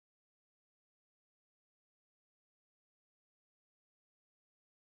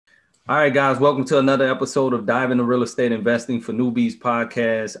All right, guys, welcome to another episode of Dive into Real Estate Investing for Newbies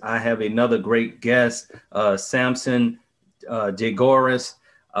podcast. I have another great guest, Samson Jagoras.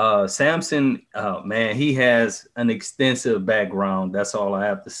 Samson, man, he has an extensive background. That's all I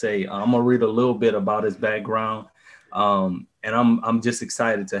have to say. I'm gonna read a little bit about his background, and I'm just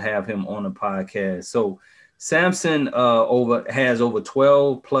excited to have him on the podcast. So, Samson has over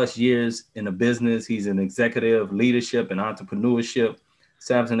 12 plus years in the business. He's an executive leadership and entrepreneurship.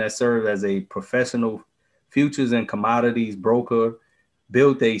 Samson has served as a professional futures and commodities broker,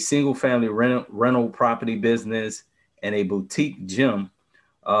 built a single-family rental property business, and a boutique gym.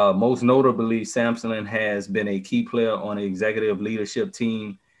 Most notably, Samson has been a key player on the executive leadership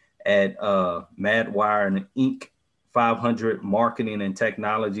team at Madwire and Inc. 500 marketing and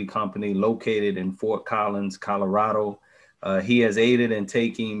technology company located in Fort Collins, Colorado. He has aided in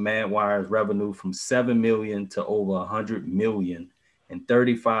taking Madwire's revenue from 7 million to over 100 million and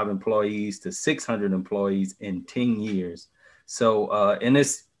 35 employees to 600 employees in 10 years. So, and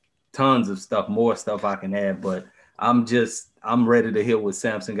it's tons of stuff, more stuff I can add, but I'm ready to hear what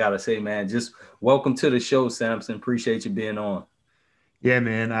Samson got to say, man. Just welcome to the show, Samson. Appreciate you being on. Yeah,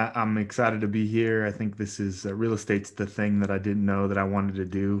 man, I'm excited to be here. I think this is real estate's the thing that I didn't know that I wanted to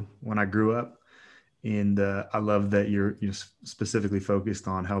do when I grew up. And I love that you're specifically focused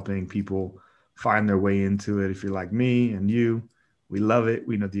on helping people find their way into it. If you're like me and you, we love it.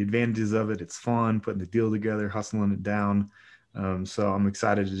 We know the advantages of it. It's fun putting the deal together, hustling it down. So I'm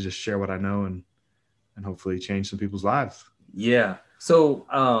excited to just share what I know and hopefully change some people's lives. Yeah. So,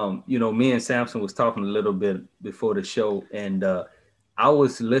 me and Samson was talking a little bit before the show, and I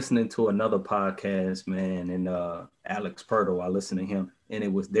was listening to another podcast, man, and Alex Perto. I listened to him, and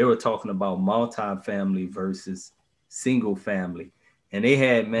they were talking about multifamily versus single family, and they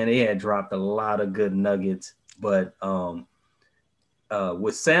had dropped a lot of good nuggets. But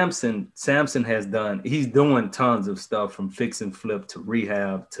with Samson he's doing tons of stuff from fix and flip to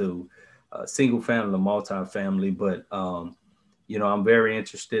rehab to single family to multifamily. But I'm very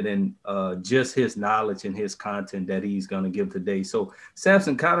interested in just his knowledge and his content that he's going to give today. So,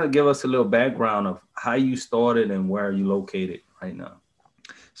 Samson, kind of give us a little background of how you started and where you located right now.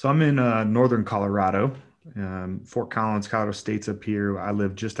 So I'm in northern Colorado, Fort Collins, Colorado State's up here. I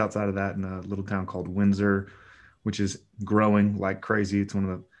live just outside of that in a little town called Windsor, which is growing like crazy. It's one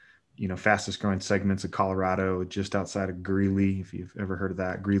of the fastest growing segments of Colorado, just outside of Greeley. If you've ever heard of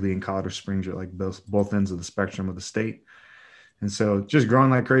that, Greeley and Colorado Springs are like both ends of the spectrum of the state. And so just growing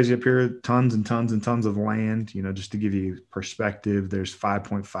like crazy up here, tons and tons and tons of land. Just to give you perspective, there's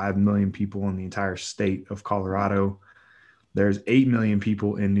 5.5 million people in the entire state of Colorado. There's 8 million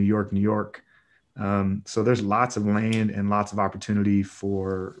people in New York, New York. So there's lots of land and lots of opportunity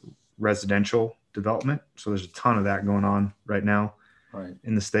for residential development. So there's a ton of that going on right now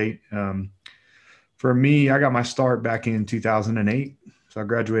in the state. For me, I got my start back in 2008. So I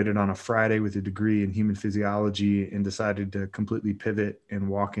graduated on a Friday with a degree in human physiology and decided to completely pivot and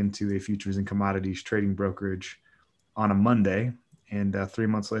walk into a futures and commodities trading brokerage on a Monday. And 3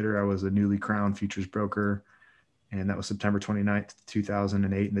 months later, I was a newly crowned futures broker. And that was September 29th,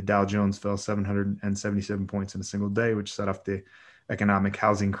 2008. And the Dow Jones fell 777 points in a single day, which set off the economic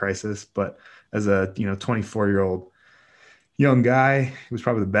housing crisis. But as a 24-year-old young guy, it was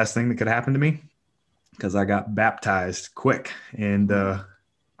probably the best thing that could happen to me because I got baptized quick. And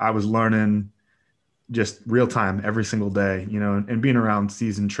I was learning just real time every single day, and being around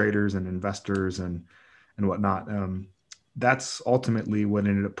seasoned traders and investors and whatnot. That's ultimately what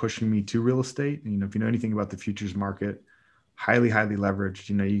ended up pushing me to real estate. If you know anything about the futures market, highly, highly leveraged,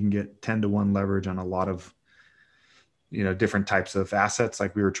 you can get 10-to-1 leverage on a lot of, different types of assets.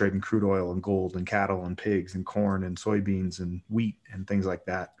 Like we were trading crude oil and gold and cattle and pigs and corn and soybeans and wheat and things like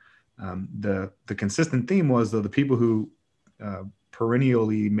that. The consistent theme was, though, the people who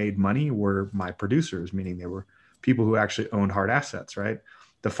perennially made money were my producers, meaning they were people who actually owned hard assets, right?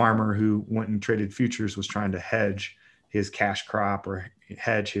 The farmer who went and traded futures was trying to hedge his cash crop or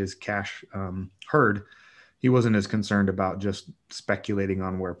hedge his cash herd. He wasn't as concerned about just speculating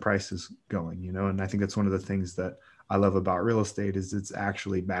on where price is going, and I think that's one of the things that I love about real estate is it's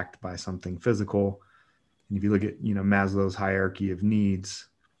actually backed by something physical. And if you look at, Maslow's hierarchy of needs,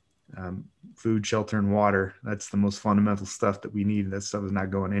 food, shelter, and water, that's the most fundamental stuff that we need. That stuff is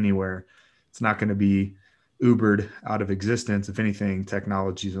not going anywhere. It's not going to be Ubered out of existence. If anything,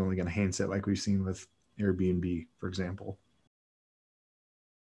 technology is only going to enhance it, like we've seen with Airbnb, for example.